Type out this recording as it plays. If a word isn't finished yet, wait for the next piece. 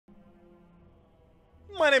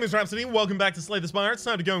My name is Rhapsody, welcome back to Slay the Spire. It's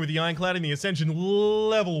time to go with the Ironclad in the Ascension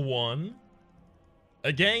Level 1.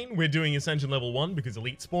 Again, we're doing Ascension Level 1 because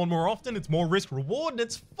Elite spawn more often, it's more risk reward, and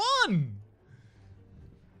it's fun!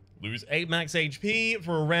 Lose 8 max HP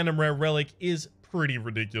for a random rare relic is pretty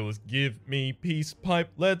ridiculous. Give me Peace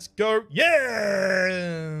Pipe, let's go! Yes!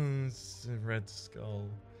 Red Skull.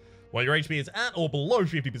 While your HP is at or below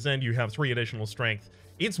 50%, you have 3 additional strength.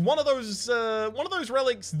 It's one of those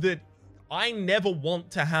relics that I never want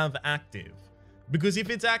to have active. Because if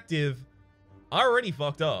it's active, I already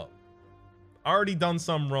fucked up. I already done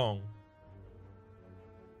something wrong.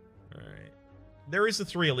 Alright. There is a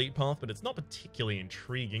 3 elite path, but it's not particularly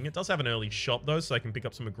intriguing. It does have an early shop though, so I can pick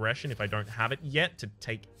up some aggression if I don't have it yet to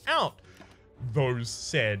take out those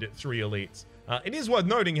said 3 elites. It is worth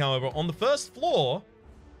noting, however, on the first floor,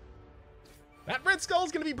 that Red Skull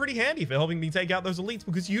is going to be pretty handy for helping me take out those elites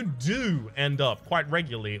because you do end up quite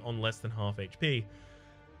regularly on less than half HP.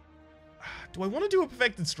 Do I want to do a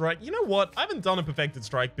Perfected Strike? You know what? I haven't done a Perfected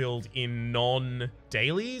Strike build in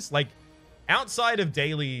non-dailies. Like, outside of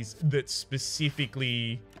dailies that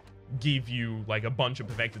specifically give you, like, a bunch of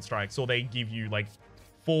Perfected Strikes, or they give you, like,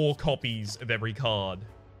 4 copies of every card.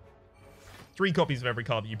 3 copies of every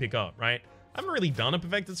card that you pick up, right? I haven't really done a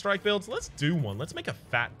Perfected Strike build, so let's do one. Let's make a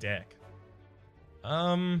fat deck.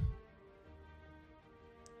 Now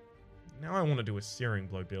I want to do a Searing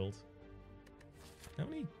Blow build. How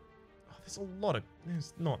many? Oh, there's a lot of...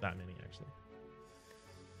 There's not that many, actually.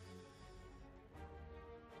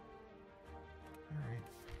 Alright.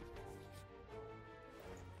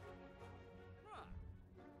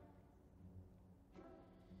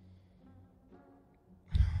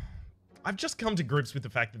 I've just come to grips with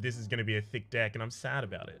the fact that this is going to be a thick deck, and I'm sad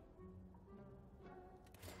about it.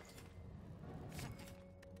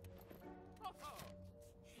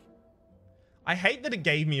 I hate that it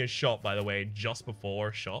gave me a shop, by the way, just before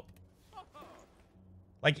a shop.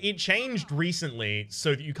 Like, it changed recently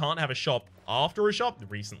so that you can't have a shop after a shop.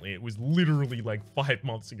 Recently, it was literally like 5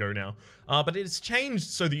 months ago now. But it's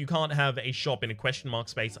changed so that you can't have a shop in a question mark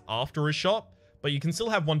space after a shop, but you can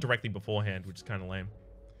still have one directly beforehand, which is kind of lame.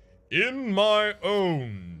 In my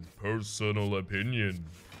own personal opinion.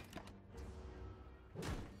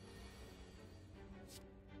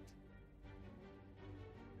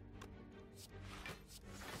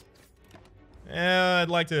 I'd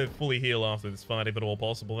like to fully heal after this fight, if at all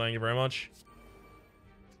possible. Thank you very much.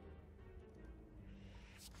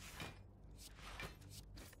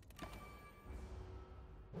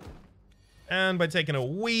 And by taking a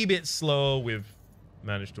wee bit slower, we've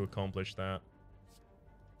managed to accomplish that. I'm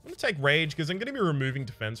going to take Rage, because I'm going to be removing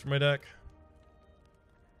defense from my deck.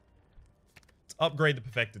 Let's upgrade the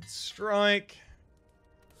Perfected Strike.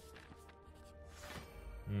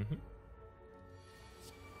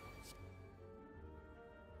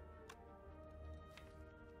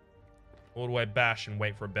 Or do I bash and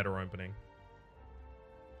wait for a better opening?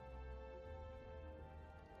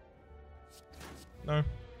 No.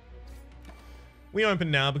 We open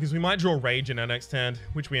now because we might draw Rage in our next hand,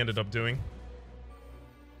 which we ended up doing.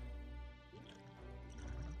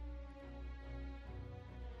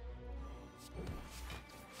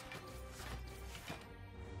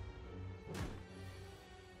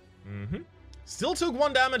 Still took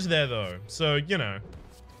 1 damage there though, so, you know.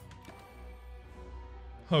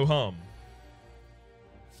 Ho-hum.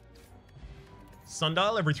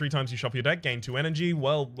 Sundial, every 3 times you shuffle your deck, gain 2 energy.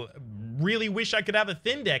 Well, really wish I could have a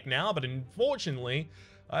thin deck now, but unfortunately,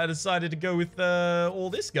 I decided to go with all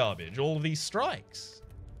this garbage, all of these strikes.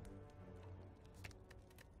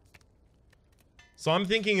 So I'm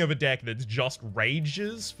thinking of a deck that's just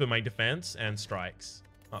rages for my defense and strikes.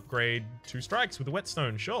 Upgrade 2 strikes with a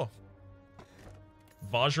whetstone, sure.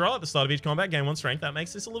 Vajra at the start of each combat, gain 1 strength. That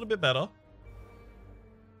makes this a little bit better.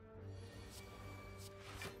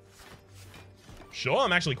 Sure,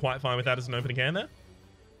 I'm actually quite fine with that as an opening hand there.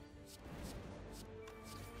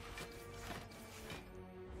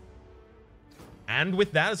 And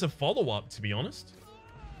with that as a follow-up, to be honest.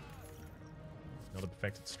 Another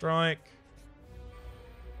Perfected Strike.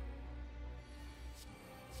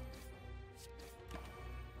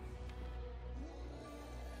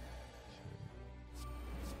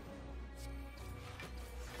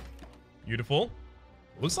 Beautiful.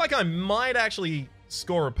 Looks like I might actually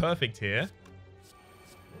score a perfect here.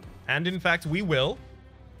 And in fact, we will.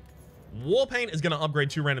 Warpaint is going to upgrade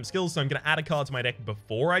 2 random skills, so I'm going to add a card to my deck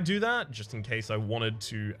before I do that, just in case I wanted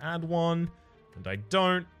to add one. And I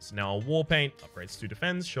don't. So now Warpaint upgrades 2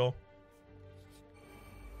 defense, sure.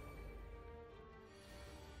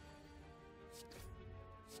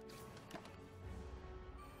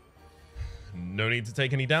 No need to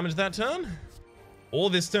take any damage that turn. Or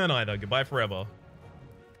this turn either. Goodbye forever.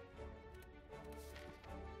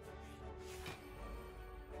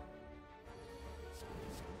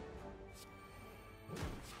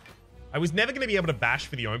 I was never going to be able to bash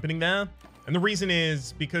for the opening there. And the reason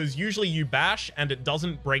is because usually you bash and it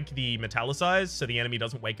doesn't break the metallicize, so the enemy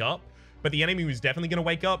doesn't wake up. But the enemy was definitely going to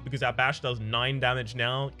wake up because our bash does 9 damage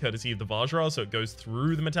now, courtesy of the Vajra, so it goes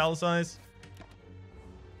through the metallicize.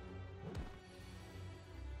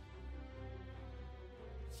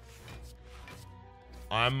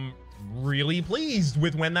 I'm really pleased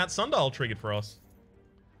with when that Sundial triggered for us.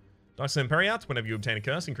 Dark Sun Periouts, whenever you obtain a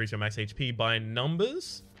curse, increase your max HP by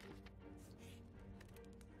numbers.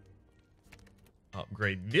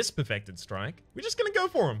 Upgrade this Perfected Strike. We're just going to go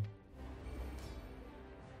for him.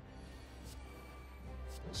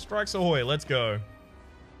 Strikes ahoy, let's go.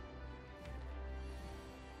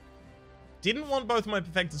 Didn't want both of my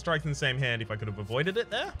Perfected Strikes in the same hand if I could have avoided it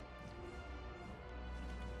there.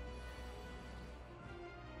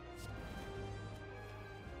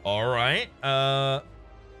 Alright,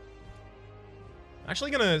 actually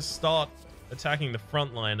gonna start attacking the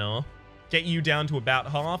frontliner, get you down to about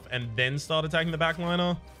half, and then start attacking the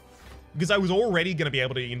backliner. Because I was already gonna be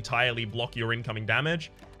able to entirely block your incoming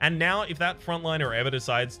damage. And now, if that frontliner ever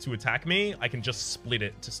decides to attack me, I can just split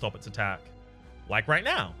it to stop its attack. Like right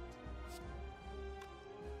now.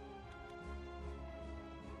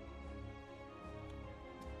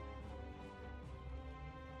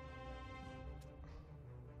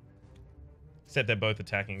 Said they're both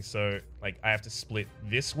attacking, so like I have to split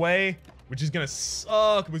this way, which is gonna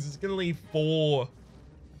suck because it's gonna leave 4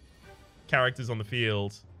 characters on the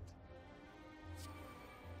field.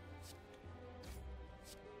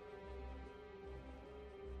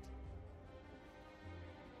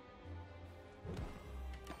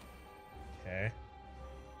 Okay.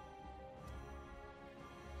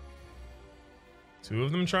 2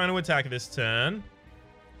 of them trying to attack this turn,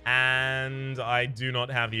 and I do not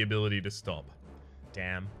have the ability to stop.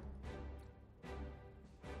 Damn.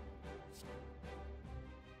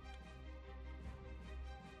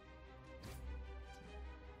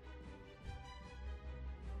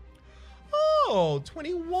 Oh,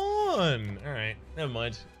 21. All right, never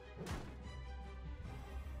mind.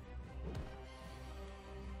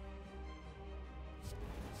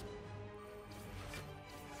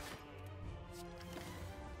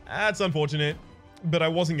 That's unfortunate, but I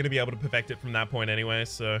wasn't going to be able to perfect it from that point anyway,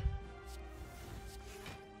 so...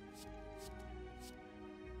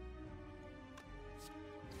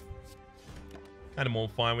 kind of more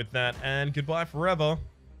fine with that, and goodbye forever.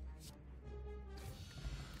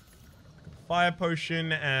 Fire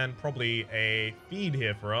potion and probably a feed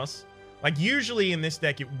here for us. Like, usually in this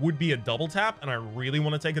deck, it would be a double tap, and I really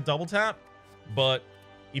want to take a double tap, but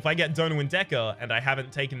if I get Dono and Decker and I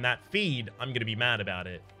haven't taken that feed, I'm going to be mad about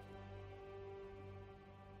it.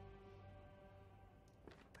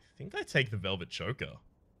 I think I take the Velvet Choker.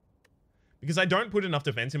 Because I don't put enough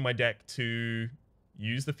defense in my deck to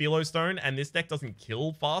use the Philo Stone, and this deck doesn't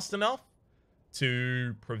kill fast enough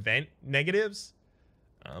to prevent negatives.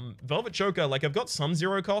 Velvet Choker, like, I've got some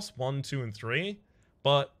 0 cost, 1, 2, and 3,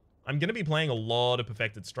 but I'm going to be playing a lot of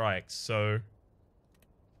Perfected Strikes, so...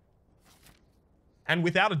 and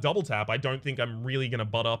without a double tap, I don't think I'm really going to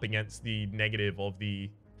butt up against the negative of the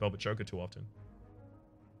Velvet Choker too often.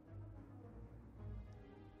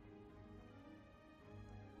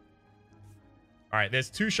 Alright, there's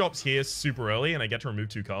 2 shops here super early, and I get to remove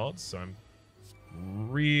 2 cards, so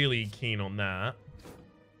I'm really keen on that.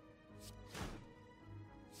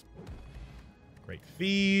 Great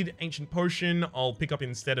feed. Ancient Potion, I'll pick up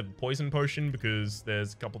instead of Poison Potion, because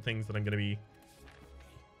there's a couple things that I'm going to be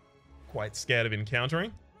quite scared of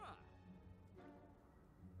encountering.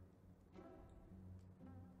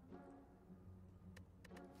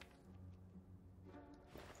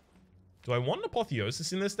 Do I want an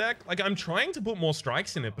Apotheosis in this deck? Like, I'm trying to put more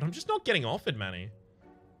strikes in it, but I'm just not getting offered many.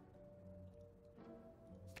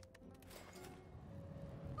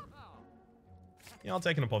 Yeah, I'll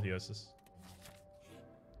take an Apotheosis.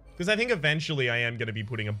 Because I think eventually I am going to be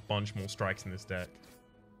putting a bunch more strikes in this deck.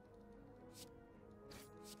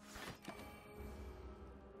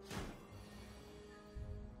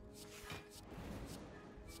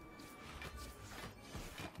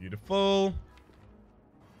 Beautiful.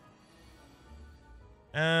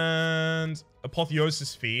 And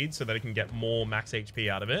Apotheosis feed so that I can get more max HP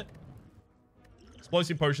out of it.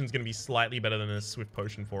 Explosive Potion is going to be slightly better than a Swift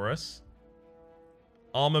Potion for us.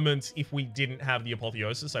 Armament, if we didn't have the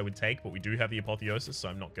Apotheosis, I would take, but we do have the Apotheosis, so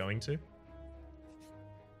I'm not going to.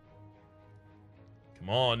 Come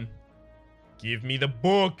on. Give me the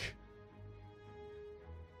book.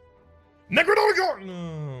 Necronomicon!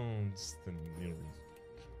 No, it's the...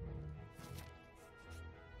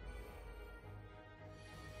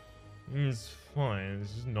 It's fine.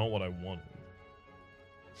 It's just not what I wanted.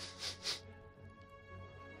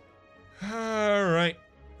 Alright.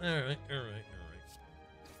 Alright.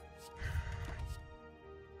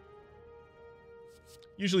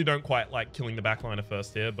 Usually don't quite like killing the backliner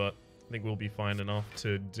first here, but I think we'll be fine enough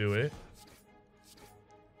to do it.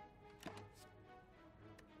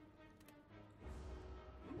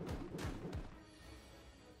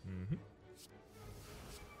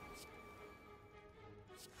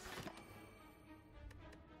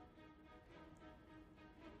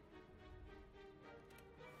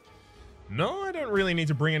 No, I don't really need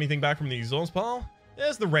to bring anything back from the exhaust pile.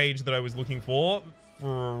 There's the rage that I was looking for a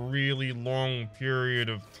really long period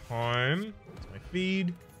of time. That's my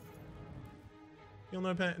feed. Heal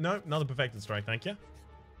no pain. No, another perfected strike, thank you.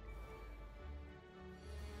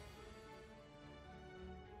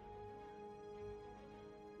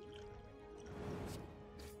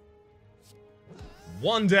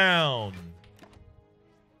 One down.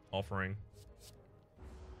 Offering.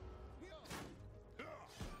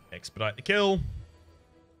 Expedite the kill.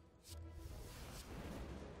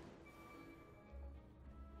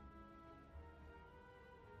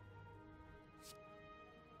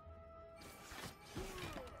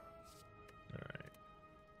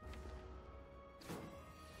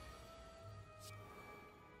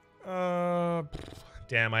 Alright.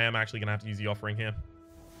 Damn, I am actually gonna have to use the offering here.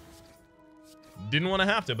 Didn't want to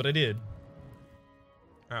have to, but I did.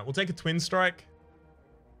 Alright, we'll take a twin strike.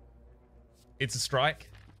 It's a strike.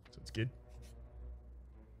 It's good.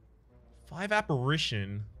 5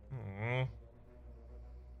 apparition. Aww.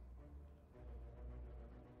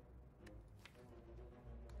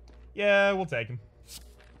 Yeah, we'll take him.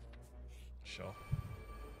 Sure.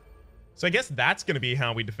 So I guess that's going to be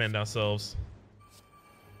how we defend ourselves.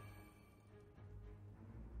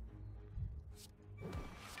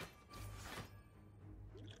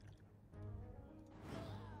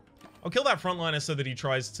 I'll kill that frontliner so that he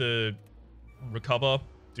tries to recover.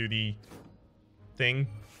 Do the thing.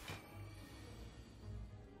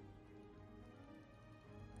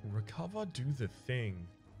 Recover, do the thing.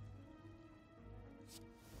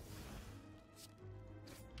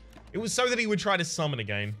 It was so that he would try to summon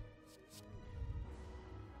again.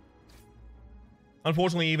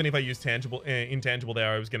 Unfortunately, even if I used intangible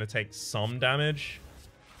there, I was going to take some damage.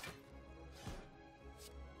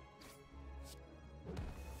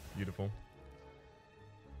 Beautiful.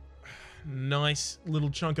 Nice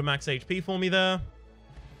little chunk of max HP for me there.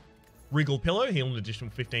 Regal Pillow, heal an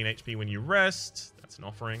additional 15 HP when you rest. That's an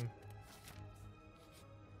offering.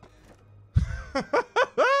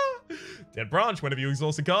 Dead Branch, whenever you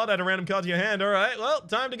exhaust a card, add a random card to your hand. Alright, well,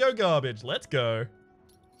 time to go garbage. Let's go.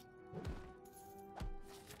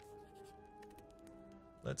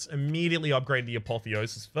 Let's immediately upgrade the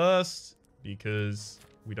Apotheosis first, because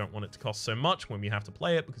we don't want it to cost so much when we have to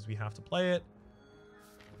play it, because we have to play it.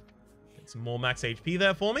 Get some more max HP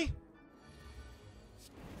there for me.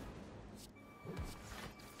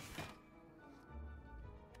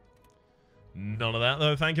 None of that,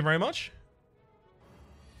 though. Thank you very much.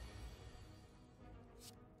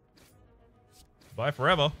 Bye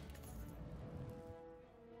forever.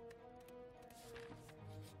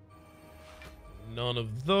 None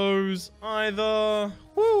of those either.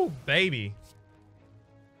 Woo, baby.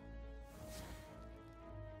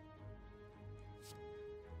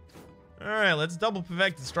 Alright, let's double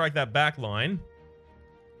perfect and strike that back line.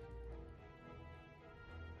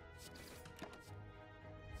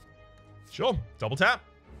 Sure, double tap.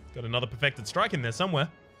 Got another perfected strike in there somewhere.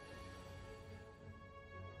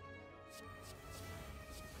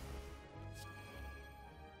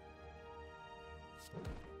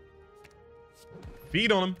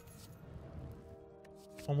 Feed on him.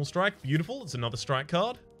 Pommel strike, beautiful. It's another strike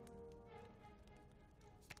card.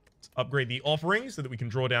 Let's upgrade the offering so that we can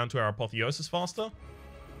draw down to our Apotheosis faster.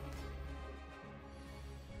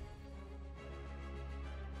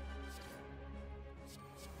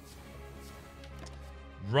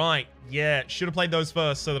 Right, yeah. Should have played those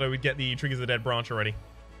first so that I would get the Triggers of the Dead Branch already.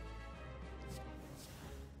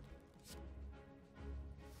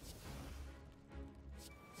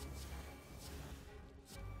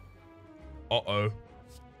 Uh-oh.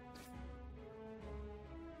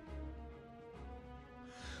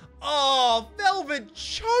 Oh, Velvet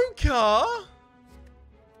Choker!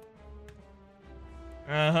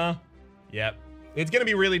 Uh-huh. Yep. It's going to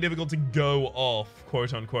be really difficult to go off,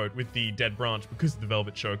 quote-unquote, with the Dead Branch because of the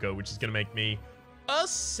Velvet Choker, which is going to make me a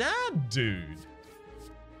sad dude.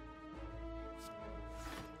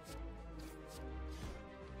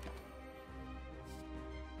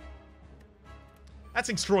 That's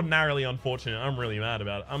extraordinarily unfortunate. I'm really mad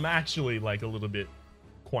about it. I'm actually, like, a little bit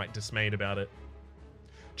quite dismayed about it.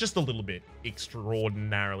 Just a little bit.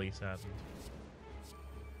 Extraordinarily saddened.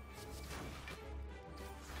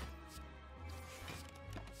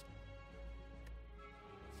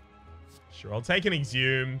 Sure, I'll take an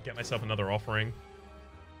Exhume, get myself another offering.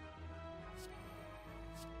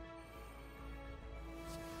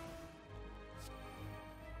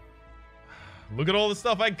 Look at all the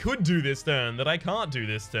stuff I could do this turn that I can't do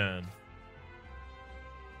this turn.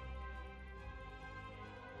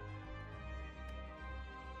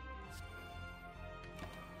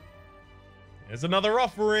 There's another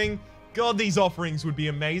offering. God, these offerings would be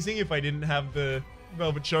amazing if I didn't have the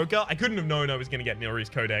Velvet Choker. I couldn't have known I was going to get Nilri's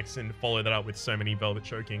Codex and follow that up with so many Velvet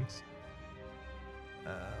Chokings.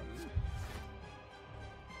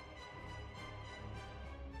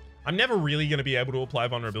 I'm never really going to be able to apply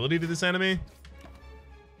vulnerability to this enemy.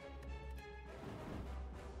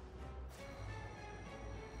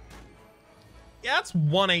 Yeah, that's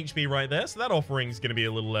 1 HP right there, so that offering's going to be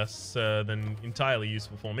a little less than entirely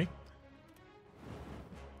useful for me.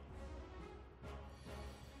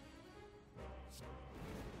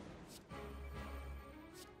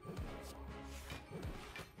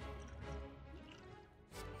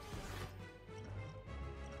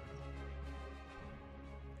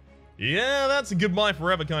 Yeah, that's a goodbye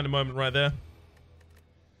forever kind of moment right there.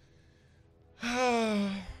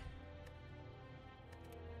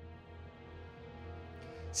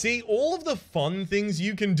 See, all of the fun things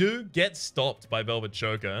you can do get stopped by Velvet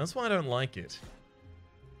Choker. That's why I don't like it.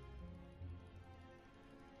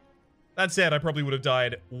 That said, I probably would have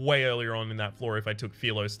died way earlier on in that floor if I took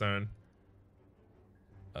Philo Stone.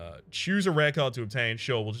 Choose a rare card to obtain.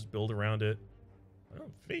 Sure, we'll just build around it. Oh,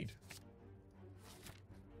 feed.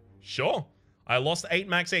 Sure. I lost 8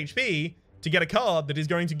 max HP to get a card that is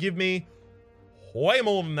going to give me way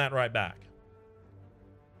more than that right back.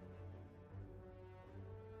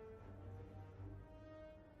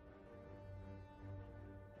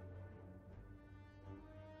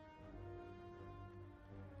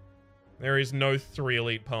 There is no 3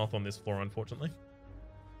 elite path on this floor, unfortunately.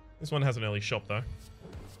 This one has an early shop, though.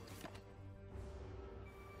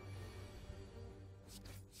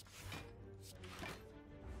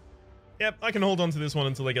 Yep, I can hold on to this one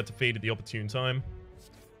until I get to feed at the opportune time.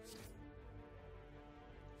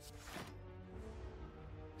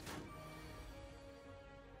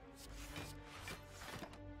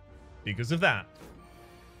 Because of that.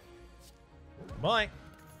 Bye.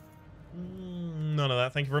 None of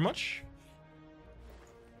that, thank you very much.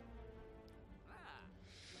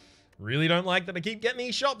 Really don't like that I keep getting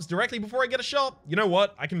these shops directly before I get a shop. You know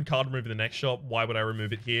what? I can card remove in the next shop. Why would I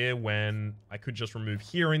remove it here when I could just remove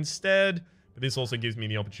here instead? But this also gives me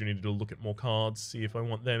the opportunity to look at more cards, see if I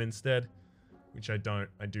want them instead. Which I don't.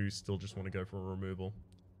 I do still just want to go for a removal.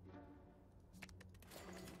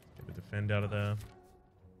 Get the defend out of there.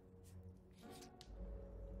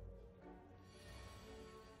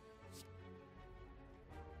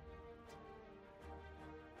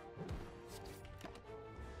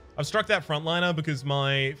 I've struck that frontliner because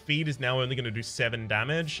my feed is now only going to do 7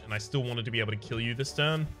 damage, and I still wanted to be able to kill you this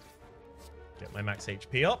turn. Get my max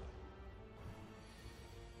HP up.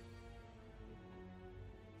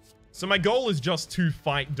 So my goal is just to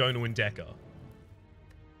fight Dono and Decker.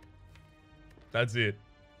 That's it.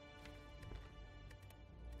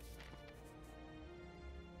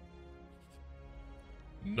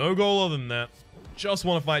 No goal other than that. Just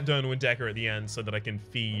want to fight Dono and Decker at the end so that I can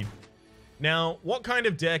feed. Now, what kind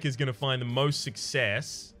of deck is going to find the most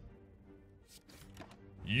success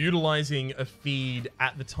utilizing a feed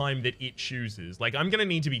at the time that it chooses? Like, I'm going to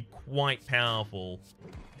need to be quite powerful.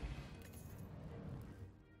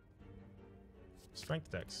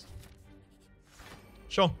 Strength decks.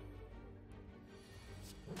 Sure.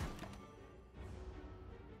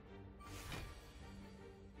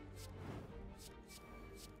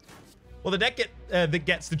 Well, the deck that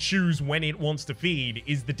gets to choose when it wants to feed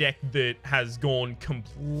is the deck that has gone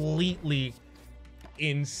completely,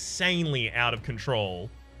 insanely out of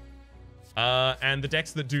control. And the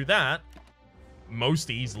decks that do that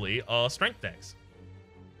most easily are strength decks.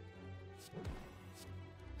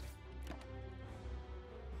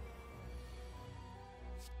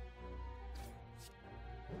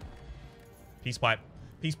 Peace pipe.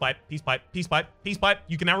 Peace pipe, peace pipe, peace pipe, peace pipe.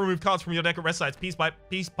 You can now remove cards from your deck at rest sites. Peace pipe,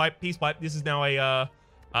 peace pipe, peace pipe. This is now a,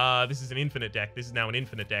 this is an infinite deck. This is now an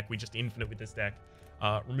infinite deck. We just infinite with this deck.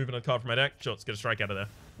 Remove another card from my deck. Sure, let's get a strike out of there.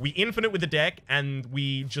 We infinite with the deck, and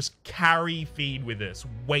we just carry feed with this,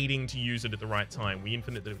 waiting to use it at the right time. We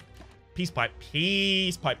infinite the peace pipe,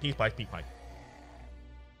 peace pipe, peace pipe, peace pipe.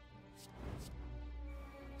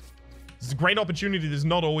 This is a great opportunity that's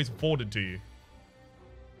not always afforded to you.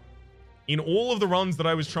 In all of the runs that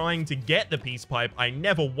I was trying to get the peace pipe, I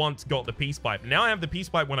never once got the peace pipe. Now I have the peace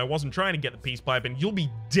pipe when I wasn't trying to get the peace pipe, and you'll be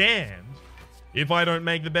damned if I don't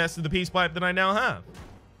make the best of the peace pipe that I now have.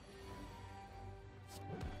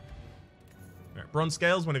 Alright, bronze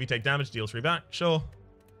scales. Whenever you take damage, deal 3 back. Sure.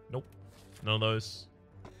 Nope. None of those.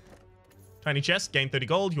 Tiny chest. Gain 30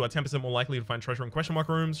 gold. You are 10% more likely to find treasure in question mark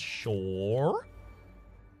rooms. Sure.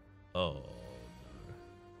 Oh.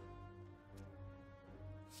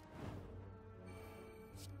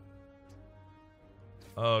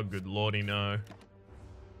 Oh, good lordy, no.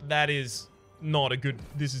 That is not a good...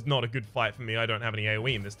 This is not a good fight for me. I don't have any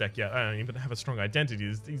AoE in this deck yet. I don't even have a strong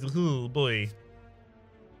identity. He's a little boy.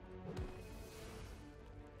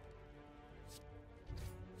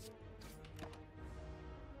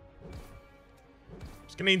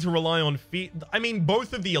 Just gonna need to rely on feet. I mean,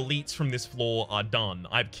 both of the elites from this floor are done.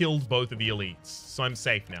 I've killed both of the elites, so I'm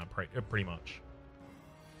safe now, pretty much.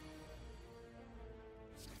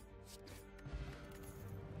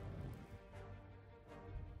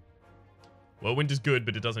 Whirlwind is good,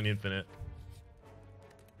 but it doesn't infinite.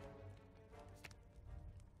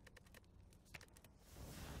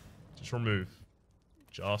 Just remove.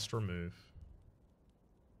 Just remove.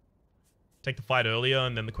 Take the fight earlier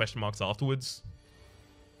and then the question marks afterwards.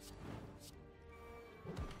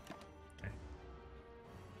 Okay.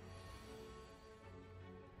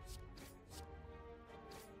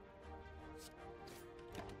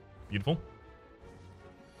 Beautiful.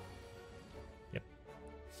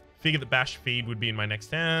 Figured that bash feed would be in my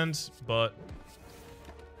next hand, but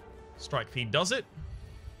strike feed does it.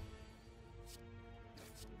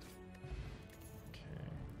 Okay.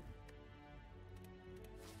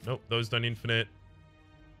 Nope, those don't infinite.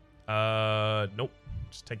 Nope.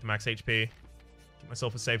 Just take the max HP. Get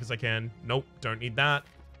myself as safe as I can. Nope, don't need that.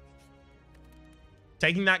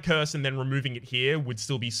 Taking that curse and then removing it here would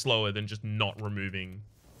still be slower than just not removing...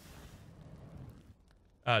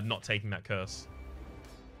 not taking that curse.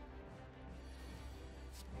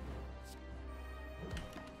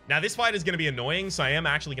 Now, this fight is going to be annoying, so I am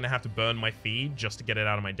actually going to have to burn my feed just to get it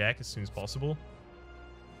out of my deck as soon as possible.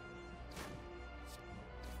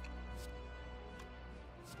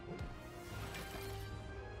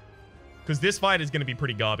 Because this fight is going to be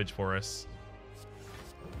pretty garbage for us.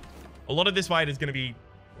 A lot of this fight is going to be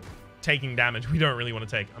taking damage we don't really want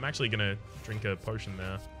to take. I'm actually going to drink a potion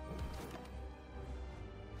there.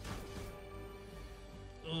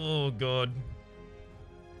 Oh, God.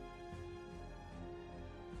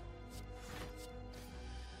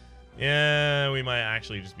 Yeah, we might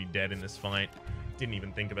actually just be dead in this fight. Didn't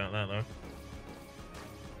even think about that, though.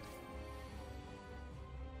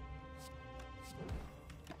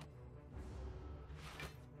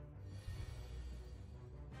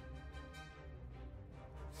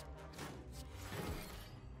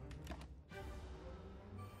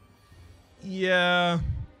 Yeah.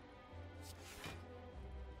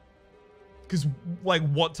 Because, like,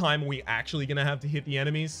 what time are we actually going to have to hit the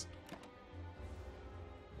enemies?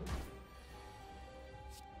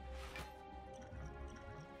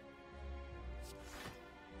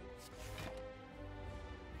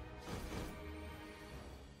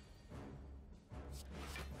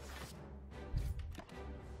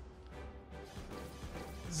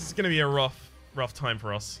 This is going to be a rough time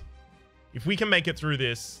for us. If we can make it through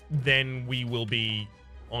this, then we will be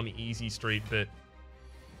on easy street, but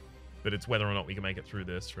it's whether or not we can make it through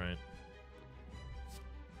this, right?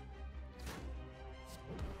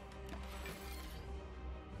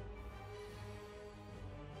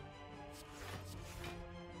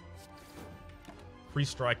 Free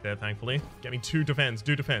strike there, thankfully. Get me 2 defense,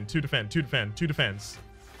 2 defend, 2 defend, 2 defend, 2 defense.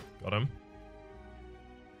 Got him.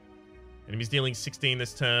 Enemies dealing 16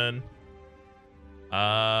 this turn.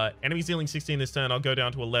 Enemies dealing 16 this turn. I'll go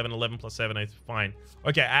down to 11. 11 plus 7. Fine.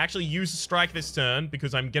 Okay, I actually use a strike this turn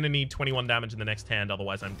because I'm going to need 21 damage in the next hand.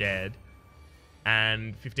 Otherwise, I'm dead.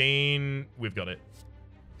 And 15. We've got it.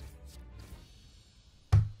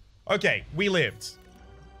 Okay, we lived.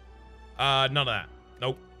 None of that.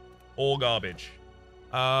 Nope. All garbage.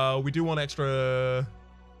 We do want extra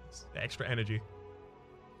energy.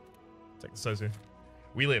 Take the Sozu.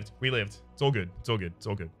 We lived. We lived. It's all good. It's all good. It's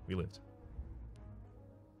all good. We lived.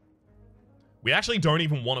 We actually don't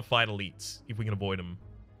even want to fight elites if we can avoid them.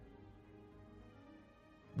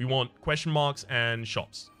 We want question marks and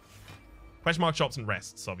shops. Question mark, shops, and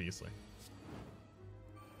rests, obviously.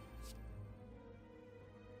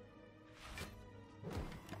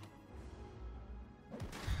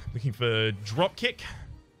 Looking for drop kick.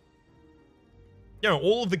 You know,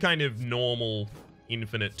 all of the kind of normal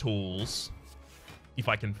infinite tools. if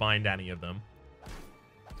I can find any of them.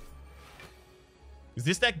 Because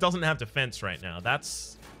this deck doesn't have defense right now.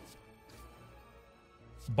 That's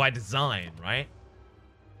by design, right?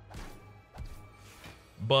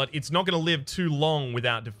 But it's not going to live too long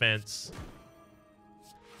without defense.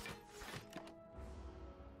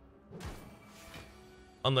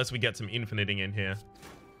 Unless we get some infiniting in here.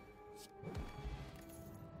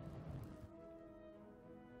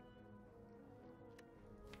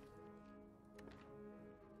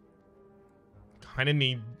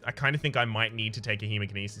 I kind of think I might need to take a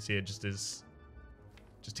hemokinesis here just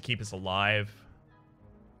to keep us alive.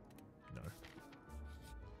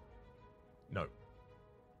 No.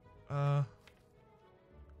 No.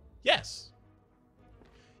 Yes.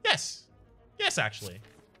 Yes. Yes, actually.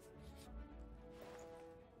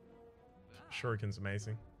 Shuriken's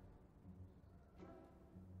amazing.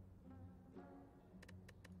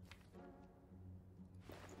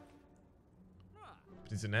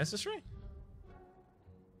 But is it necessary?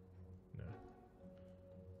 No.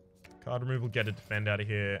 Card removal, get a defend out of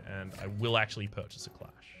here, and I will actually purchase a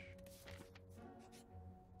clash.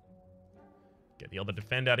 Get the other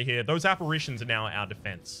defend out of here. Those apparitions are now our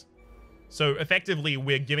defense. So effectively,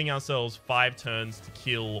 we're giving ourselves 5 turns to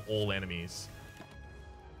kill all enemies.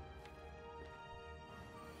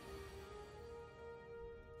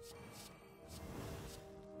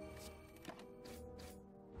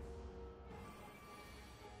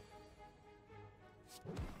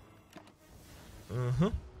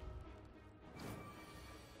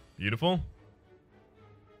 Beautiful.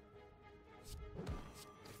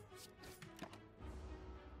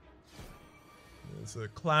 There's a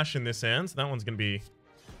clash in this hand, so that one's going to be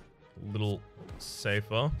a little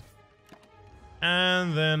safer.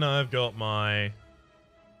 And then I've got my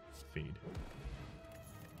feed.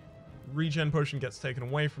 Regen potion gets taken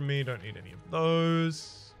away from me. Don't need any of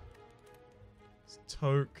those. It's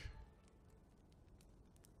Toke.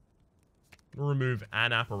 Remove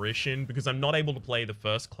an apparition because I'm not able to play the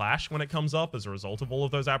first clash when it comes up as a result of all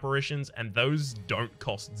of those apparitions, and those don't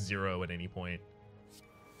cost 0 at any point.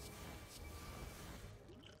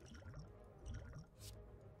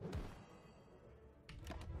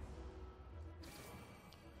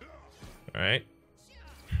 Alright.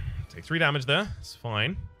 Take 3 damage there. It's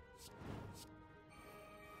fine.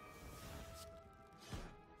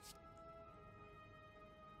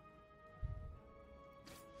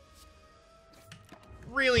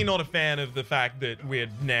 Really not a fan of the fact that we're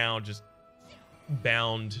now just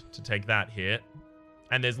bound to take that hit.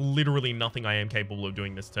 And there's literally nothing I am capable of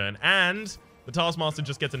doing this turn. And the Taskmaster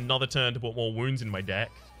just gets another turn to put more wounds in my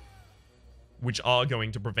deck, which are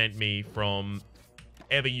going to prevent me from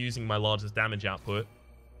ever using my largest damage output.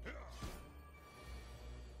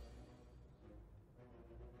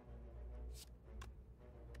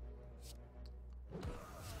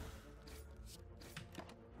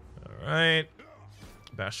 Alright.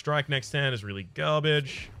 Bash Strike next turn is really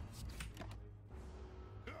garbage.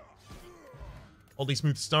 Oddly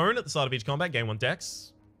Smooth Stone at the start of each combat. Gain 1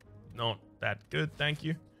 dex. Not that good, thank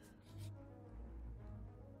you.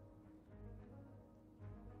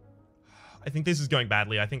 I think this is going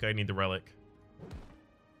badly. I think I need the Relic.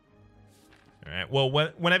 Alright, well,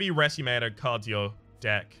 whenever you rest, you may add a card to your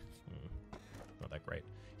deck. Not that great.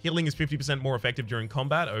 Healing is 50% more effective during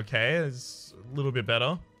combat. Okay, it's a little bit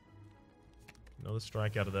better. Another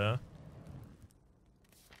strike out of there.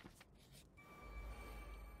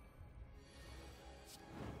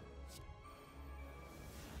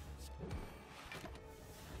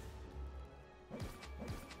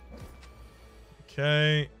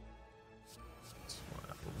 Okay.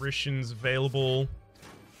 Apparitions available.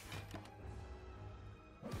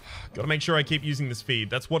 Gotta make sure I keep using this feed.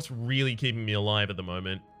 That's what's really keeping me alive at the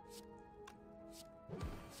moment.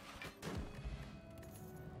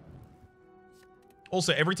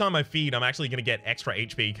 Also, every time I feed, I'm actually going to get extra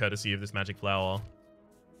HP courtesy of this magic flower.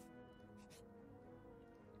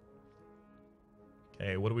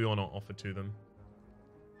 Okay, what do we want to offer to them?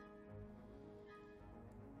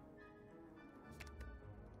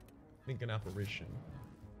 I think an apparition.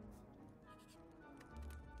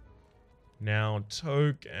 Now,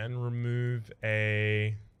 Toke and remove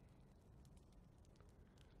a...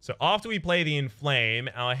 So after we play the Inflame,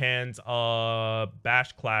 our hands are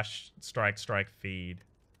Bash, Clash, Strike, Strike, Feed.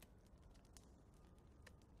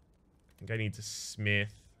 I think I need to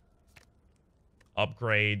Smith.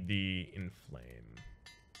 Upgrade the Inflame.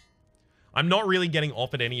 I'm not really getting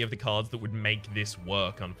offered any of the cards that would make this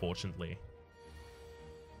work, unfortunately.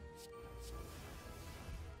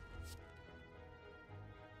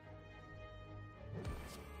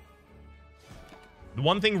 The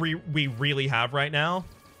one thing we really have right now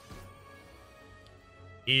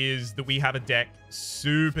is that we have a deck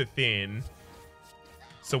super thin,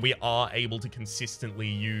 so we are able to consistently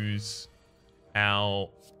use our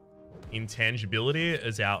intangibility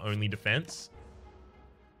as our only defense.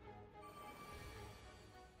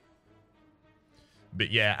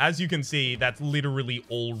 But yeah, as you can see, that's literally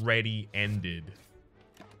already ended.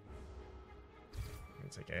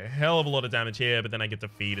 It's like a hell of a lot of damage here, but then I get to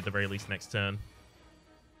feed at the very least next turn.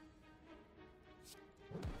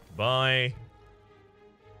 Bye.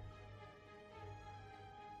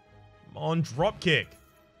 Come on, drop kick.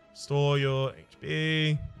 Store your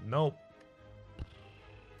HP. Nope.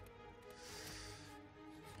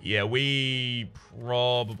 Yeah, we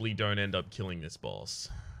probably don't end up killing this boss.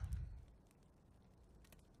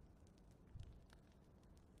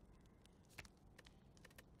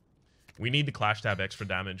 We need the Clash to have extra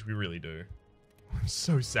damage. We really do. I'm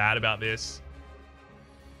so sad about this.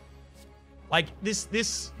 Like,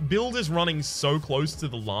 this build is running so close to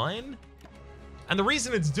the line. And the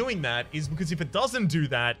reason it's doing that is because if it doesn't do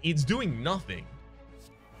that, it's doing nothing.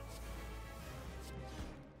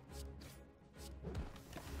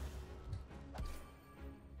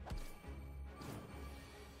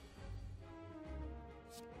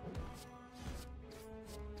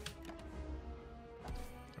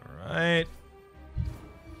 Alright.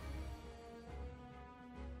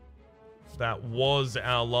 That was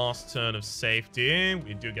our last turn of safety.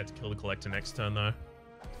 We do get to kill the Collector next turn, though.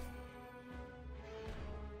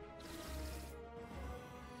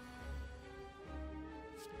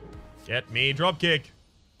 Get me dropkick.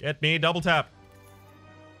 Get me double tap.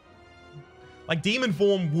 Like, Demon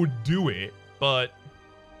Form would do it, but...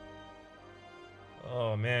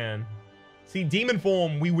 oh, man. See, Demon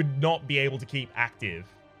Form, we would not be able to keep active.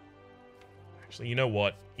 Actually, you know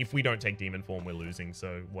what? If we don't take Demon Form, we're losing,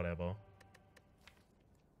 so whatever.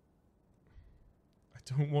 I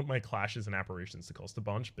don't want my Clashes and Apparitions to cost a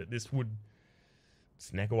bunch, but this would...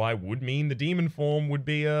 Snegoi would mean the Demon Form would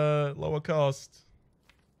be a lower cost.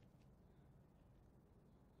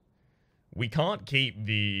 We can't keep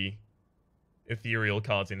the ethereal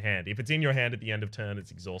cards in hand. If it's in your hand at the end of turn, it's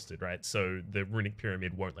exhausted, right? So the Runic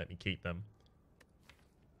Pyramid won't let me keep them.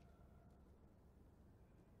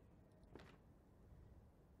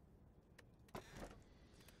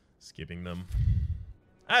 Skipping them.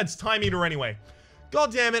 Ah, it's Time Eater anyway.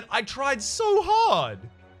 God damn it, I tried so hard.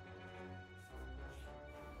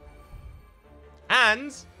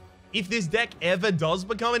 And if this deck ever does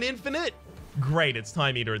become an infinite, great, it's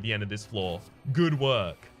Time Eater at the end of this floor. Good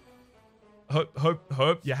work.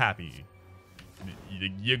 Hope you're happy.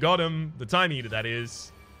 You got him. The Time Eater, that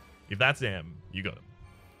is. If that's them, you got him.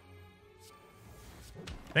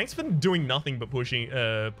 Thanks for doing nothing but pushing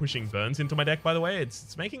burns into my deck, by the way.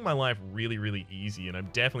 It's making my life really, really easy, and I'm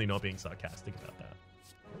definitely not being sarcastic about that.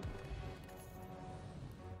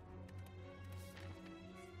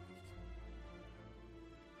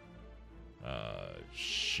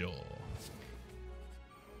 Sure.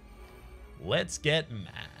 Let's get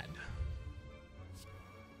mad.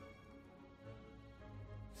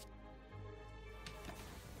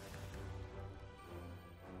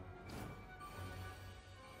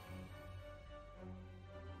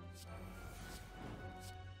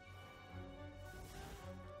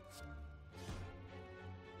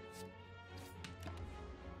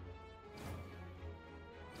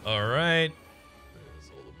 All right.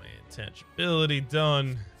 There's all of my intangibility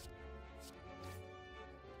done.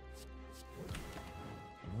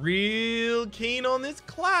 Real keen on this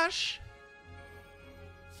Clash.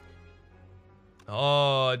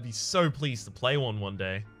 Oh, I'd be so pleased to play one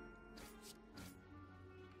day.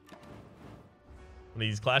 One of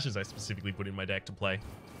these Clashes I specifically put in my deck to play.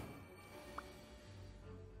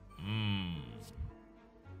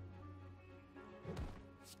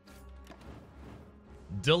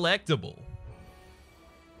 Delectable.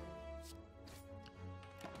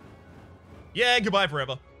 Yeah, goodbye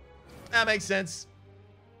forever. That makes sense.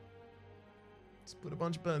 Let's put a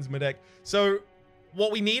bunch of burns in my deck. So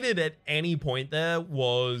what we needed at any point there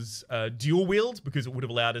was dual wield, because it would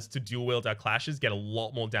have allowed us to dual wield our Clashes, get a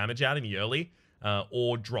lot more damage out in the early,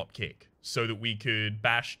 or drop kick, so that we could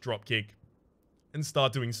bash, drop kick, and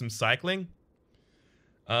start doing some cycling.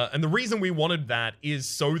 And the reason we wanted that is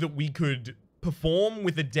so that we could perform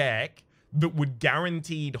with a deck that would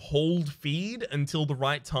guaranteed hold feed until the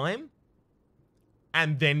right time,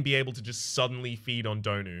 and then be able to just suddenly feed on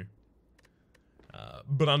Donu.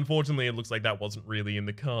 But unfortunately, it looks like that wasn't really in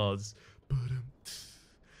the cards. But,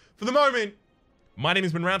 for the moment, my name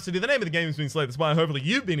has been Rhapsody. The name of the game has been Slay the Spire. Hopefully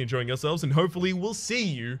you've been enjoying yourselves, and hopefully we'll see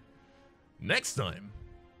you next time.